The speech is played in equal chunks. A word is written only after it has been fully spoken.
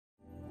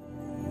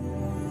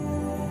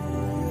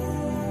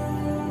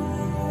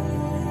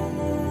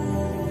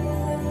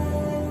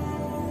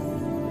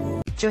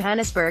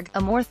Johannesburg,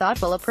 a more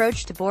thoughtful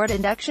approach to board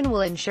induction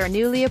will ensure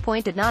newly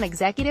appointed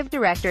non-executive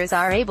directors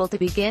are able to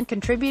begin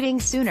contributing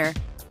sooner.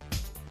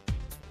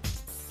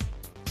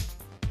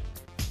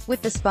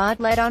 With the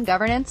spotlight on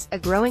governance, a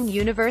growing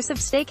universe of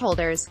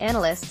stakeholders,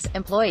 analysts,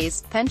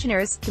 employees,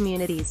 pensioners,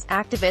 communities,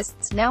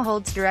 activists now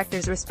holds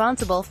directors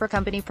responsible for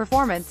company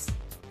performance.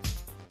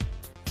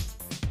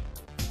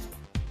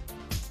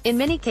 In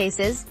many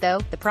cases, though,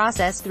 the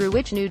process through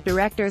which new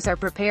directors are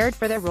prepared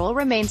for their role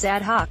remains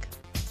ad hoc.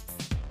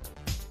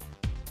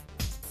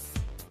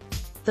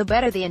 The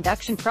better the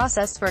induction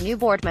process for new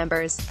board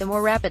members, the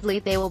more rapidly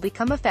they will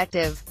become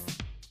effective.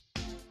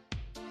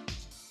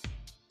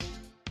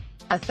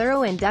 A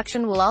thorough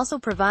induction will also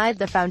provide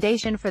the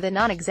foundation for the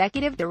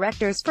non-executive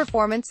director's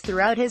performance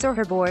throughout his or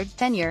her board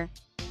tenure.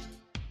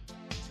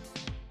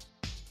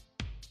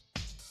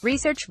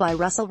 Research by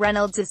Russell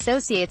Reynolds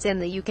Associates in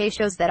the UK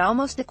shows that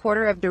almost a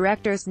quarter of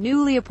directors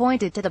newly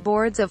appointed to the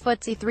boards of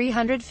FTSE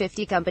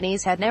 350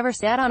 companies had never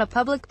sat on a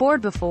public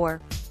board before.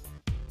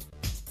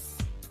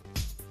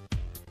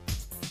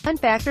 One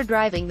factor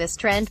driving this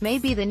trend may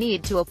be the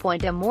need to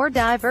appoint a more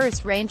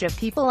diverse range of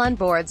people on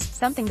boards,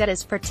 something that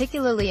is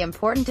particularly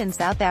important in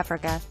South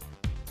Africa.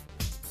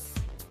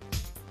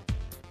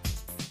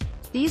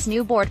 These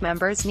new board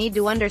members need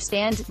to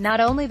understand not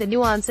only the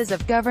nuances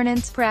of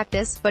governance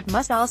practice, but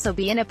must also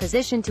be in a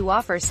position to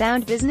offer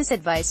sound business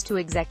advice to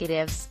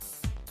executives.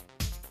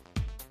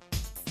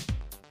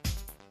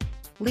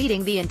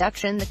 Leading the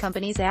induction, the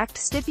Companies Act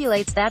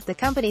stipulates that the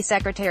company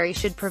secretary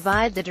should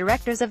provide the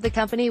directors of the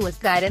company with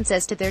guidance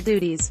as to their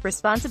duties,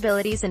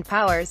 responsibilities and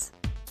powers.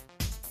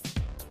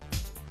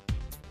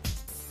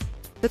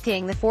 The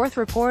King IV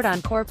Report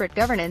on Corporate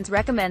Governance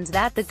recommends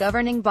that the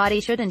governing body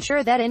should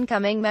ensure that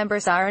incoming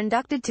members are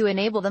inducted to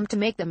enable them to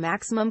make the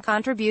maximum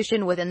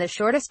contribution within the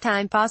shortest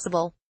time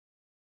possible.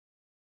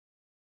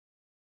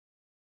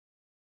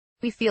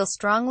 We feel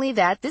strongly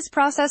that this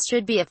process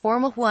should be a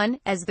formal one,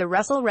 as the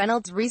Russell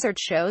Reynolds research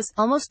shows.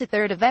 Almost a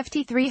third of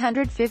FT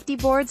 350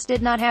 boards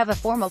did not have a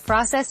formal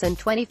process and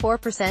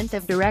 24%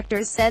 of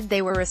directors said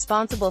they were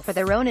responsible for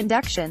their own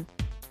induction.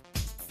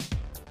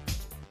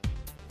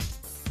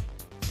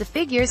 The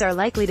figures are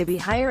likely to be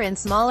higher in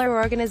smaller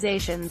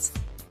organizations.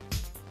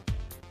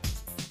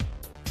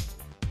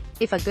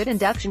 If a good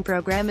induction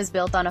program is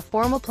built on a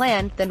formal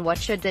plan, then what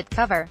should it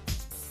cover?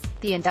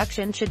 The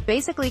induction should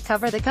basically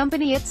cover the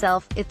company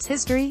itself, its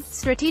history,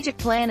 strategic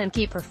plan and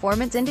key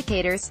performance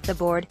indicators, the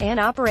board, an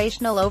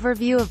operational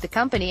overview of the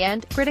company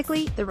and,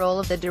 critically, the role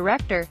of the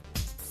director.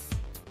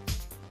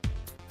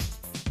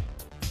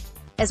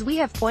 As we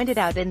have pointed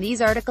out in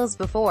these articles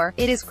before,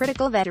 it is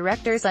critical that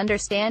directors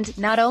understand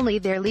not only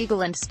their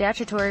legal and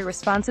statutory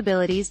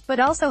responsibilities, but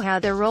also how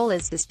their role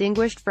is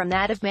distinguished from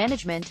that of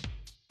management.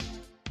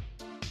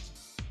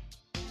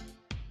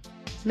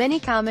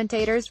 Many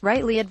commentators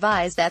rightly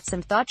advise that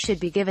some thought should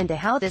be given to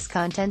how this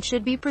content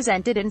should be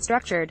presented and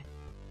structured.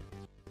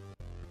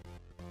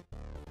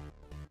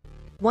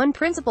 One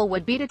principle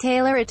would be to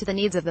tailor it to the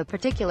needs of the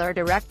particular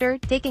director,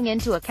 taking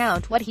into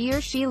account what he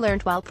or she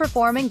learned while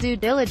performing due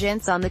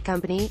diligence on the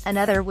company.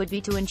 Another would be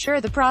to ensure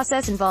the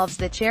process involves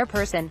the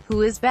chairperson,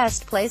 who is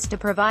best placed to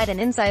provide an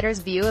insider's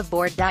view of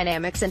board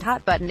dynamics and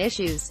hot-button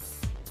issues.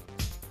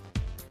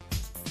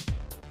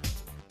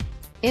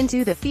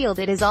 Into the field,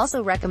 it is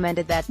also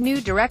recommended that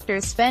new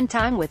directors spend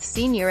time with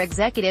senior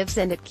executives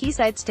and at key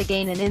sites to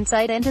gain an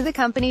insight into the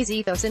company's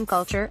ethos and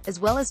culture, as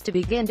well as to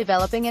begin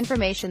developing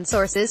information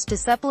sources to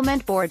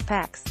supplement board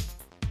packs.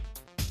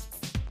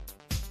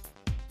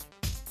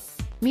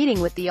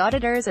 Meeting with the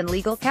auditors and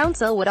legal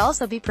counsel would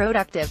also be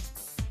productive.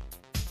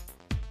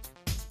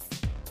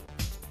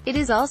 It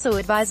is also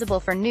advisable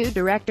for new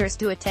directors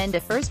to attend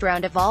a first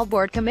round of all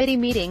board committee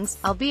meetings,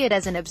 albeit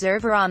as an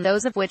observer on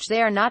those of which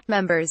they are not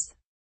members.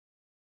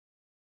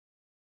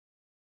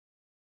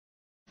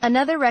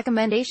 Another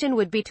recommendation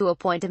would be to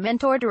appoint a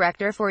mentor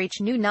director for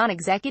each new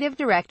non-executive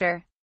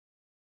director.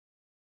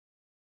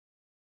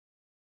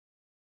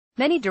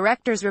 Many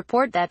directors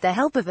report that the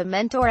help of a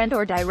mentor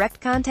and/or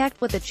direct contact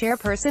with the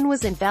chairperson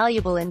was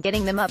invaluable in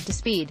getting them up to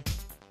speed.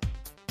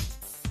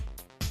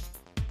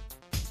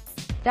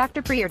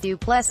 Dr. Prior du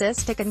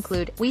Plessis to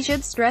conclude, we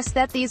should stress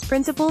that these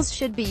principles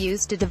should be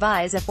used to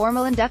devise a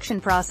formal induction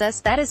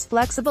process that is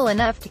flexible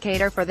enough to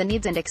cater for the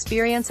needs and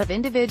experience of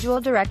individual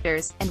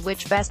directors, and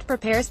which best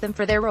prepares them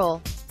for their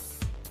role.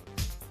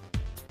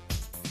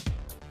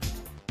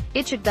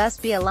 It should thus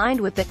be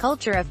aligned with the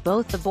culture of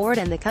both the board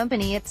and the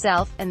company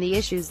itself, and the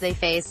issues they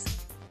face.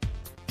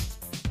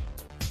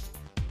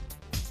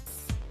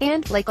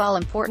 And, like all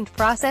important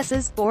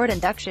processes, board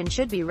induction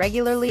should be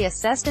regularly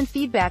assessed and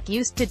feedback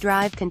used to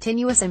drive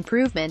continuous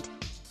improvement.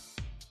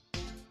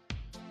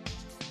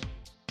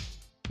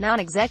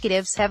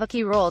 Non-executives have a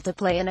key role to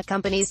play in a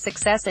company's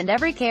success, and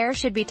every care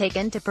should be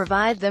taken to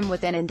provide them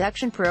with an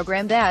induction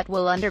program that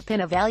will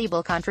underpin a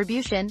valuable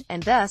contribution,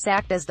 and thus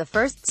act as the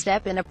first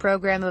step in a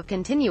program of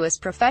continuous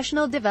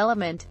professional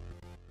development.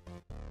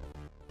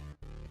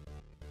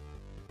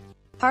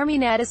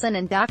 Harmeen Addison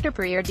and Dr.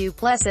 Priya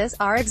Duplessis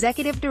are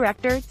Executive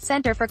Director,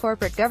 Center for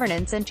Corporate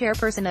Governance and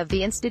Chairperson of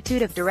the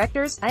Institute of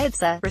Directors,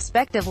 IODSA,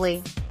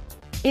 respectively.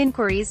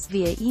 Inquiries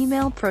via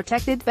email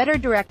protected. Better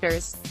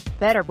directors.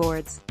 Better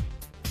boards.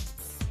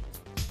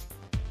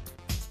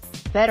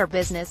 Better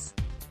business.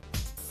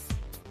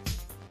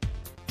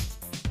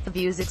 The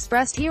views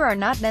expressed here are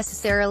not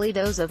necessarily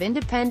those of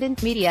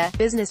Independent Media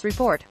Business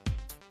Report.